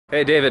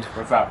Hey David.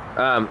 What's up?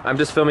 I'm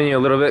just filming you a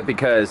little bit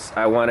because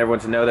I want everyone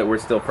to know that we're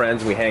still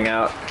friends and we hang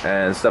out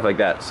and stuff like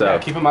that. So yeah,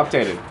 keep them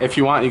updated. If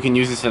you want, you can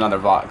use this in other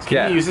vlogs.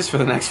 Can you use this for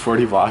the next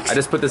 40 vlogs? I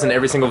just put this in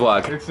every single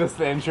vlog. It's just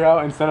the intro.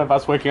 Instead of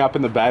us waking up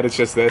in the bed, it's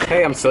just this.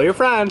 Hey, I'm still your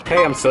friend.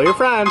 Hey, I'm still your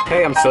friend.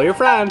 Hey, I'm still your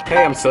friend.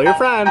 Hey, I'm still your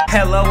friend.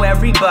 Hello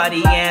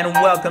everybody and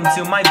welcome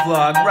to my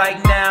vlog.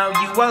 Right now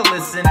you are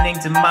listening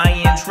to my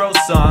intro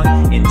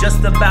song. In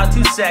just about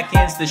 2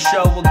 seconds the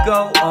show will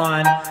go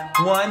on.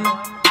 1,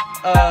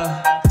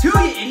 2, you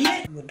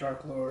idiot! I'm the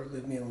Dark Lord,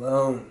 leave me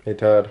alone. Hey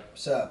Todd.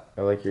 What's up?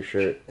 I like your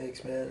shirt.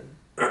 Thanks, man.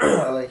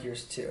 I like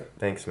yours too.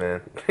 Thanks,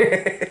 man.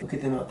 Look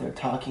at them out there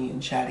talking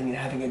and chatting and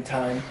having a good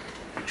time.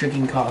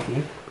 Drinking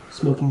coffee,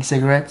 smoking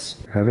cigarettes.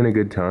 Having a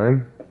good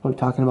time? What,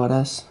 talking about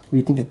us? What do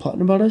you think they're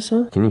plotting about us,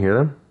 huh? Can you hear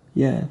them?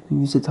 Yeah, I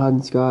think you said Todd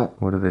and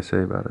Scott. What do they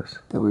say about us?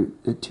 That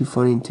they're too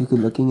funny and too good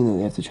looking and that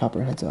they have to chop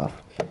our heads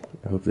off.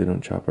 I hope they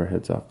don't chop our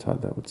heads off,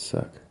 Todd. That would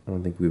suck. I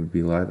don't think we would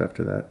be live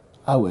after that.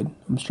 I would.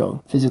 I'm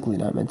strong. Physically,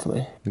 not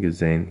mentally. Look at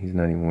Zane. He's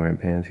not even wearing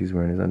pants. He's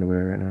wearing his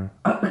underwear right now.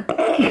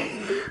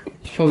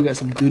 He's probably got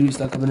some doo-doo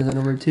stuck up in his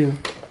underwear too.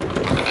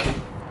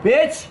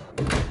 Bitch!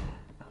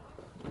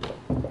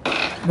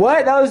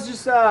 What? That was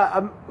just,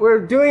 we're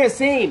doing a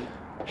scene.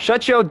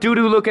 Shut your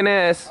doo-doo looking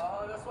ass.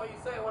 Oh, that's what you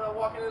say when I'm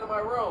walking into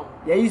my room.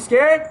 Yeah, you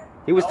scared?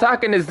 He was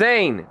talking to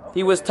Zane.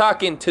 He was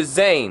talking to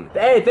Zane.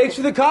 Hey, thanks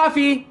for the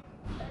coffee.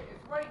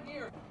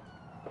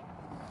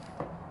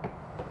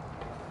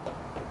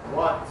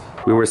 What?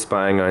 We were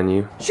spying on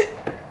you. Shit.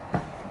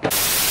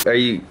 Are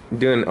you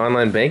doing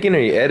online banking or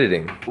are you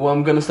editing? Well,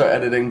 I'm gonna start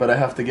editing, but I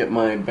have to get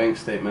my bank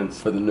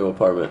statements for the new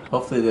apartment.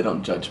 Hopefully they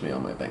don't judge me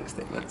on my bank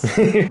statements.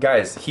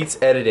 Guys, Heath'S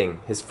editing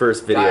his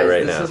first video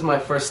right now. This is my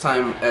first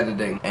time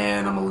editing,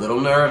 and I'm a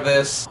little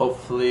nervous.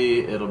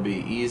 Hopefully it'll be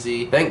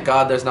easy. Thank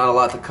God there's not a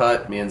lot to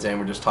cut. Me and Zane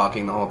were just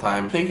talking the whole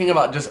time. Thinking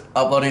about just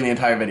uploading the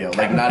entire video,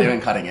 like not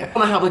even cutting it. I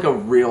wanna have like a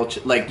real,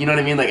 like, you know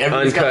what I mean? Like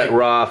everybody's Uncut, got, like,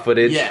 raw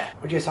footage. Yeah.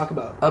 What'd you guys talk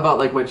about? About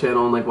like my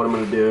channel and like what I'm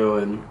gonna do,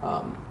 and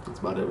that's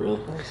about it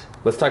really.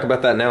 Let's talk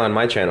about that now on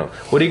my channel.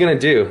 What are you gonna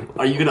do?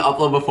 Are you gonna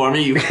upload before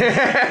me? You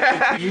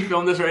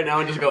film this right now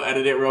and just go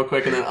edit it real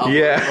quick and then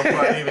upload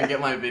before I even get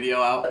my video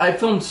out. I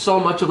filmed so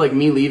much of like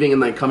me leaving and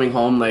like coming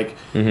home, like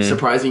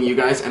surprising you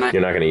guys, and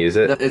You're not gonna use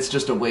it? it's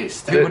just a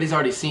waste. Everybody's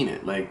already seen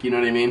it, like, you know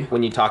what I mean?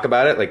 When you talk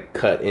about it, like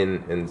cut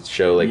in and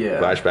show like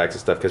flashbacks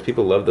and stuff, because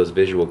people love those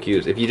visual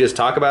cues. If you just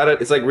talk about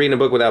it, it's like reading a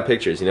book without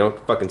pictures, you know?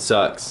 It fucking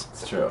sucks.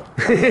 It's true.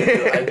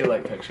 I do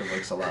like picture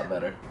books a lot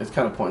better. It's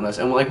kind of pointless,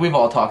 and like we've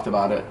all talked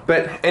about it.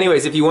 But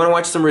anyways, if you want to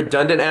watch some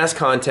redundant ass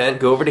content,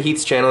 go over to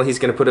Heath'S channel. He's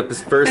gonna put up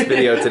his first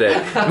video today.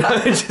 No,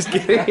 just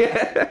kidding.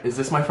 Is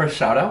this my first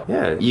shout out?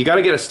 Yeah, you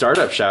gotta get a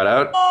startup shout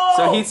out. Oh!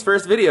 So Heath'S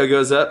first video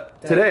goes up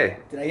today.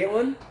 Did I get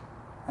one?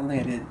 I don't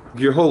think I did.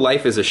 Your whole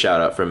life is a shout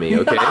out from me,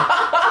 okay?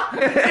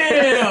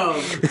 Damn!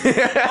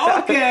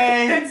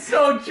 Okay! It's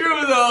so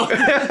true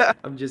though!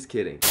 I'm just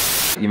kidding.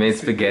 You made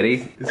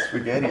spaghetti? It's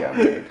spaghetti I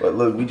made. But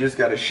look, we just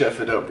gotta chef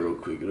it up real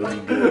quick. It'll be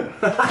good.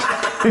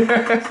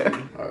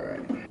 Alright.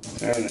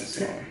 Turn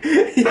this on.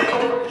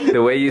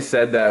 The way you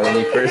said that when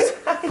you first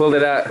pulled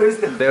it out,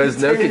 there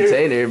was no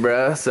container,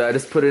 bro, so I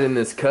just put it in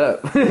this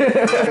cup.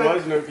 There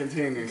was no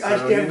container, so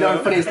Gosh damn,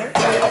 dog, funny.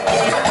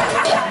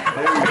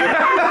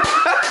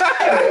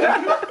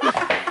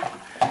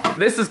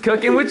 This is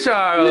Cooking with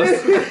Charles.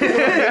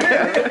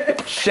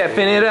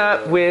 Chefing it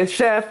up with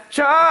Chef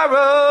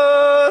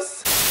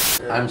Charles.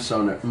 I'm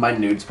so nervous. My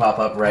nudes pop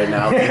up right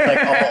now. It's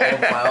like all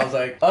old files,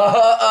 like,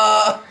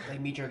 Like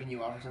me jerking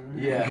you off or something?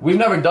 Yeah. We've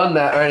never done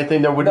that or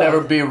anything. There would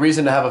never be a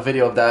reason to have a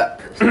video of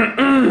that.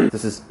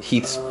 This is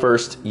Heath'S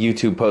first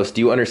YouTube post.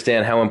 Do you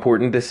understand how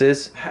important this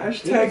is?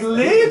 Hashtag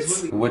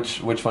lit!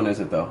 Which one is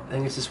it though? I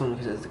think it's this one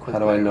because it's the quick. How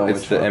do I know It's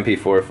which the one?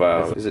 MP4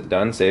 file. Is it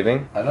done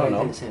saving? I don't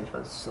know. It's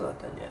still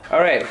not done yet. All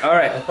right.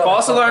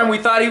 False alarm. We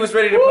thought he was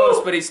ready to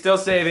post, but he's still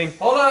saving.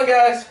 Hold on,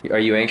 guys. Are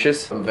you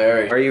anxious? I'm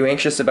very. Are you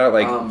anxious about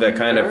like the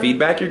kind of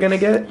feedback you're gonna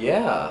get?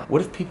 Yeah.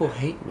 What if people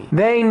hate me?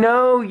 They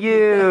know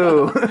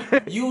you.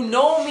 You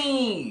know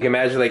me!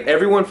 Imagine like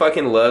everyone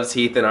fucking loves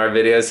Heath in our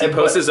videos. He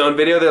posts his own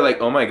video, they're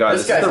like, oh my god,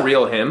 this is the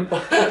real him. He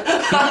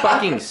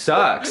fucking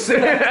sucks.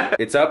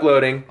 It's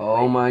uploading.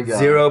 Oh my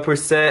god.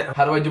 0%.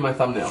 How do I do my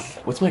thumbnail?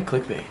 What's my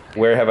clickbait?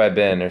 Where have I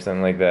been or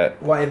something like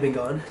that. Why have been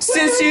gone?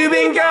 Since you've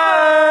been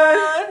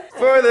gone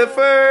for the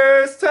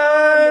first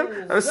time,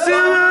 I'm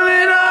still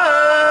moving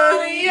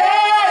on.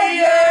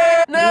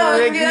 Yeah. Now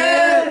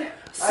again.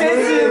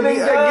 Since you've been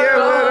gone, I get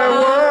what I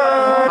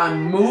want.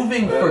 I'm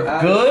moving for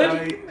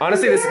good?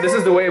 Honestly, this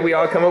is the way we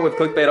all come up with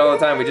clickbait all the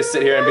time. We just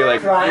sit here and be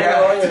like,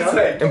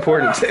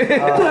 important.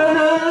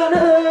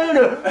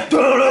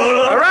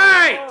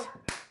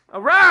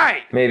 All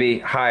right. Maybe,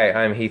 hi,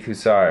 I'm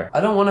Heath'S. I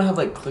don't want to have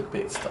like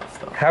clickbait stuff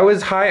though. How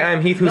is hi,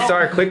 I'm Heath'S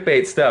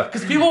clickbait stuff?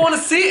 Because people want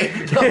to see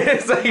it.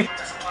 It's like,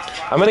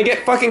 I'm gonna get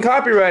fucking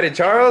copyrighted,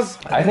 Charles.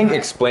 I think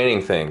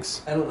explaining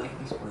things. I don't like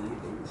explaining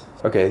things.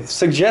 Okay,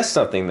 suggest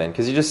something then,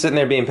 because you're just sitting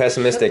there being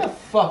pessimistic Shut the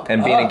fuck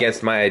and being up.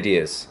 against my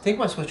ideas. Take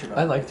my sweatshirt off.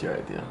 I liked your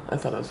idea. I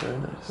thought it was very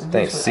nice.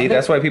 Thanks. See,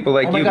 that's why people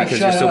like Oh my you, God, because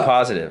you're shut so up.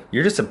 positive.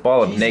 You're just a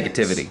ball of Jesus.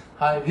 negativity.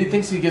 He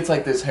thinks he gets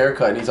like this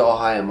haircut and he's all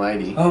high and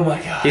mighty. Oh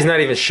my god. He's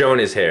not even showing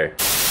his hair.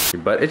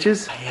 Your butt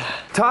itches? Yeah.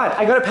 Todd,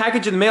 I got a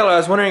package in the mail. I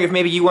was wondering if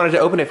maybe you wanted to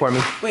open it for me.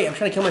 Wait, I'm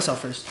trying to kill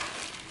myself first.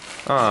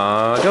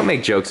 Aw, don't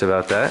make jokes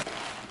about that.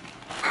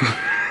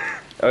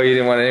 Oh, you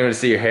didn't want anyone to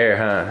see your hair,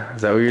 huh?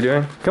 Is that what you're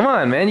doing? Come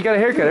on, man, you got a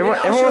haircut. Everyone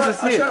wants to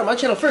see I'll it. show it on my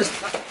channel first.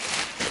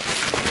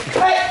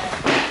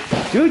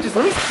 Dude, just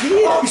let me see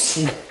it. Oh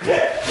shit.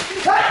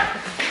 Get back!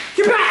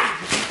 Get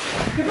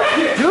back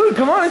here! Dude,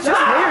 come on, it's just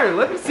hair.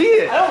 Let me see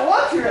it. I don't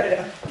want to right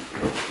now.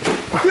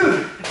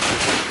 Dude!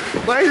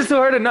 Why is it so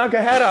hard to knock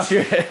a hat off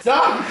your head?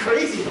 Stop, you're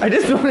crazy. I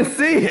just want to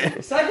see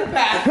it.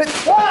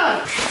 Psychopath.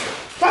 Ah!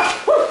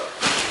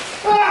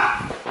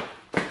 Ah!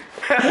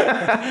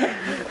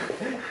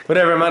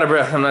 Whatever, I'm out of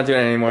breath. I'm not doing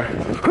it anymore.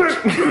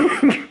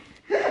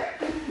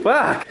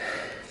 Fuck.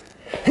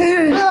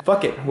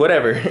 Fuck it,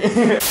 whatever.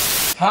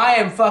 Hi,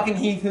 I'm fucking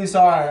Heath'S.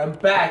 I'm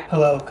back.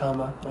 Hello,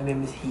 comma. My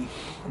name is Heath,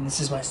 and this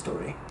is my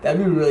story.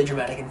 That'd be really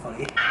dramatic and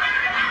funny.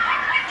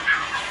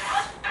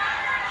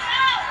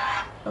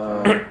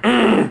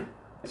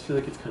 I just feel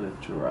like it's kind of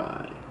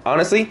dry.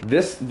 Honestly,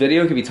 this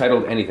video could be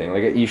titled anything.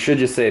 Like, you should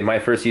just say my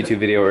first YouTube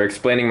video or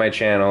explaining my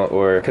channel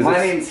or... My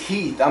name's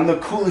Heath. I'm the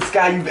coolest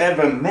guy you've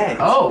ever met.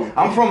 Oh.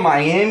 I'm from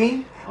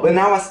Miami, but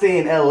now I stay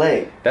in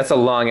LA. That's a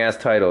long-ass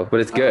title,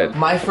 but it's good.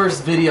 My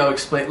first video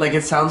explained, like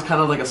it sounds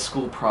kind of like a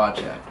school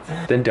project.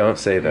 Then don't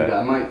say that.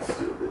 I might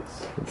do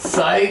this.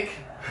 Psych!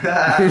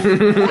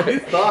 I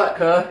thought,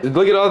 huh?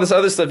 Look at all this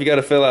other stuff you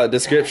gotta fill out.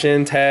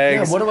 Description, Yeah,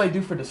 tags. what do I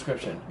do for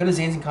description? Go to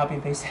Zane's and copy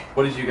and paste it.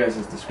 What is you guys'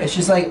 description? It's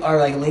just like our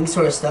links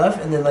to our stuff,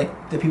 and then like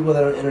the people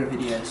that are in our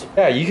videos.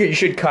 Yeah, you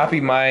should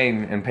copy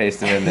mine and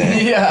paste it in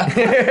there.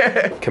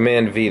 Yeah.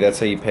 Command V, that's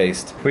how you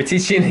paste. We're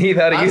teaching Heath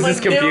how to I'm use a this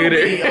computer.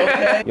 newbie,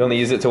 okay? You only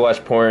use it to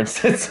watch porn,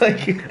 so it's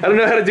like, I don't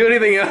know how to do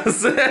anything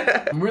else.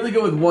 I'm really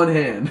good with one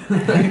hand.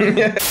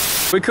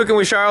 We cooking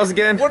with Charles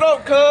again? What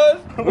up, cuz?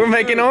 We're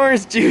making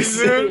orange juice.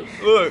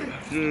 Look,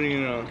 you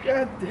know.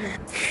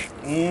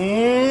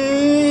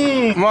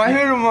 My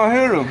hit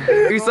him.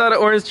 We saw the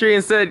orange tree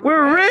and said,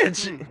 we're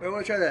rich. I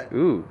want to try that.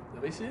 Ooh.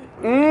 Let me see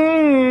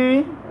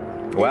it.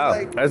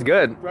 Wow, that's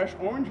good. Fresh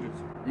oranges.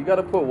 You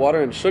gotta put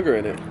water and sugar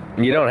in it.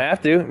 You don't have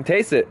to.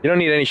 Taste it. You don't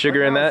need any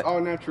sugar in that. All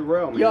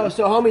natural, man. Yo,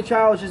 so homie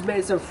Charles just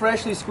made some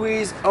freshly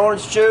squeezed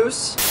orange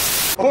juice.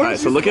 Alright,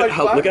 so look at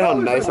how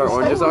nice our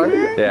oranges are.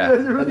 Yeah.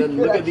 And then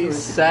look at these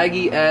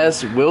saggy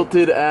ass,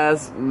 wilted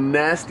ass,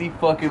 nasty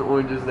fucking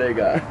oranges they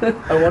got.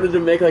 I wanted to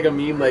make like a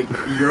meme like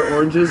your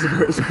oranges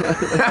versus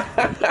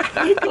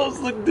those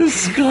look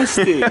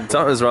disgusting.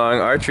 Something's wrong.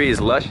 Our tree is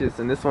luscious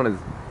and this one is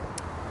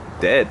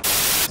dead.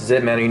 This is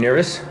it, man. Are you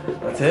nervous?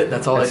 That's it.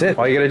 That's all That's it.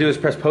 All you gotta do is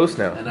press post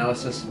now. And now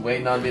it's just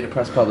waiting on me to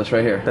press publish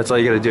right here. That's all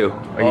you gotta do.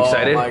 Are you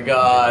excited? Oh my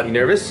god. You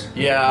nervous?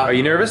 Yeah. Are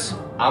you nervous?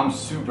 I'm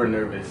super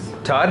nervous.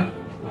 Todd?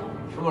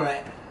 I'm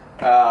alright.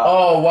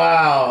 Oh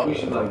wow. We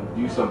should like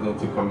do something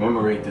to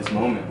commemorate this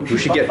moment. We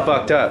should get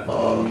fucked up.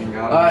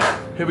 Alright,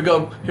 here we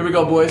go. Here we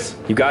go, boys.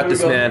 You got Here we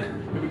this, go. man.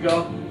 Here we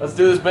go. Let's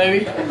do this,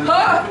 baby.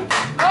 Ah!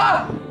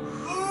 Ah!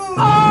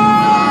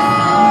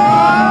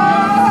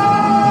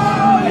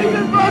 Oh! You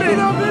just brought it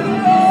up in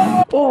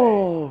here.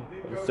 Oh!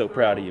 I'm so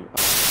proud of you.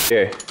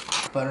 Here.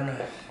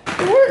 Butternut.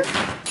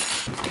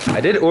 I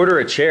did order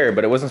a chair,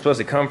 but it wasn't supposed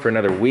to come for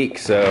another week,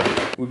 so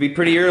it would be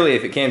pretty early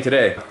if it came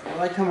today.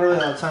 I come early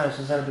all the time, so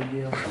it's not a big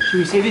deal. Should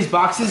we save these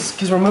boxes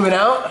because we're moving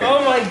out?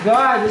 Oh my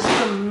god, this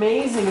is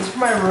amazing. This is for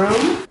my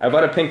room. I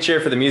bought a pink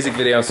chair for the music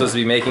video I'm supposed to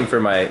be making for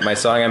my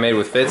song I made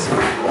with Fitz,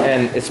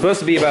 and it's supposed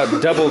to be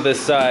about double this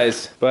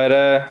size, but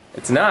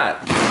it's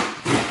not.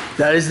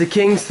 That is the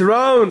king's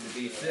throne.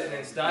 Be sitting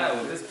in style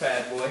with this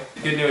bad boy.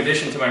 Good new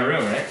addition to my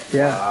room, right?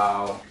 Yeah.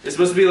 Wow. It's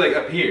supposed to be like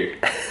up here.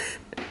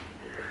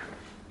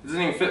 It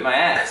doesn't even fit my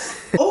ass.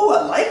 Oh,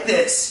 I like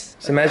this.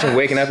 Just imagine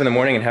waking up in the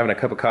morning and having a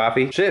cup of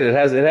coffee. Shit, it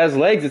has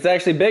legs. It's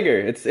actually bigger.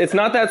 It's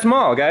not that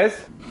small, guys.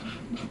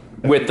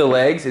 With the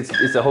legs,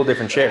 it's a whole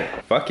different chair.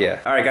 Fuck yeah.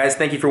 All right, guys,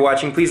 thank you for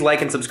watching. Please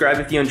like and subscribe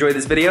if you enjoyed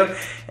this video.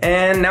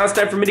 And now it's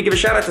time for me to give a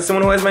shout out to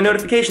someone who has my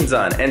notifications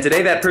on. And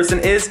today that person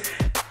is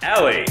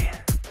Allie.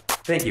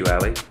 Thank you,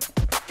 Allie.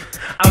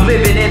 I'm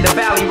living in the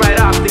valley right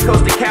off the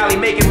coast of Cali,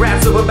 making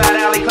raps up about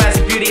Allie,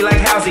 classic beauty like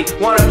Halsey.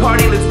 Wanna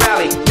party, let's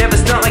rally, never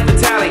stunt like the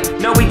tally.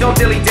 No, we don't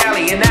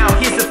dilly-dally, and now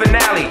here's the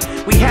finale.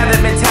 We have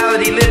that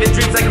mentality, living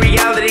dreams like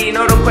reality.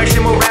 No, don't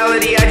question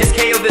morality, I just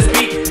KO this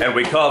beat, and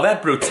we call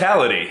that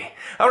brutality.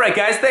 Alright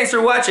guys, thanks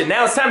for watching.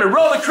 Now it's time to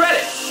roll the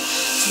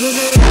credits.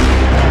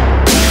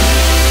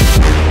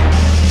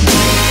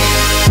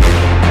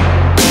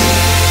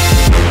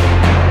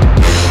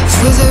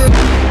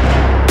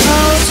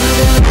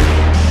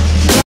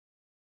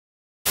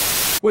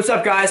 What's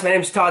up guys, my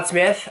name is Todd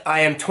Smith.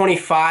 I am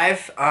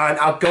 25. I'm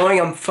outgoing,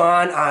 I'm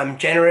fun, I'm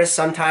generous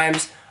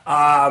sometimes.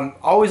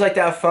 Always like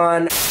to have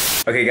fun.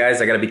 Okay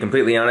guys, I gotta be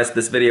completely honest,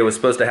 this video was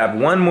supposed to have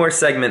one more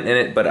segment in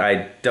it, but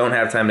I don't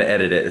have time to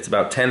edit it. It's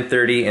about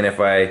 10:30, and if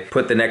I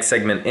put the next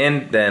segment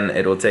in, then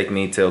it'll take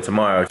me till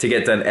tomorrow to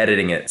get done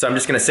editing it. So I'm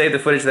just gonna save the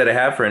footage that I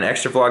have for an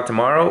extra vlog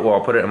tomorrow, or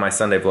I'll put it in my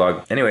Sunday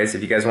vlog. Anyways,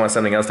 if you guys want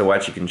something else to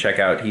watch, you can check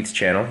out Heath's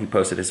channel. He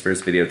posted his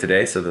first video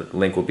today, so the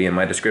link will be in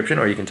my description,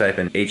 or you can type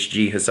in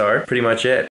HG Hussar. Pretty much it.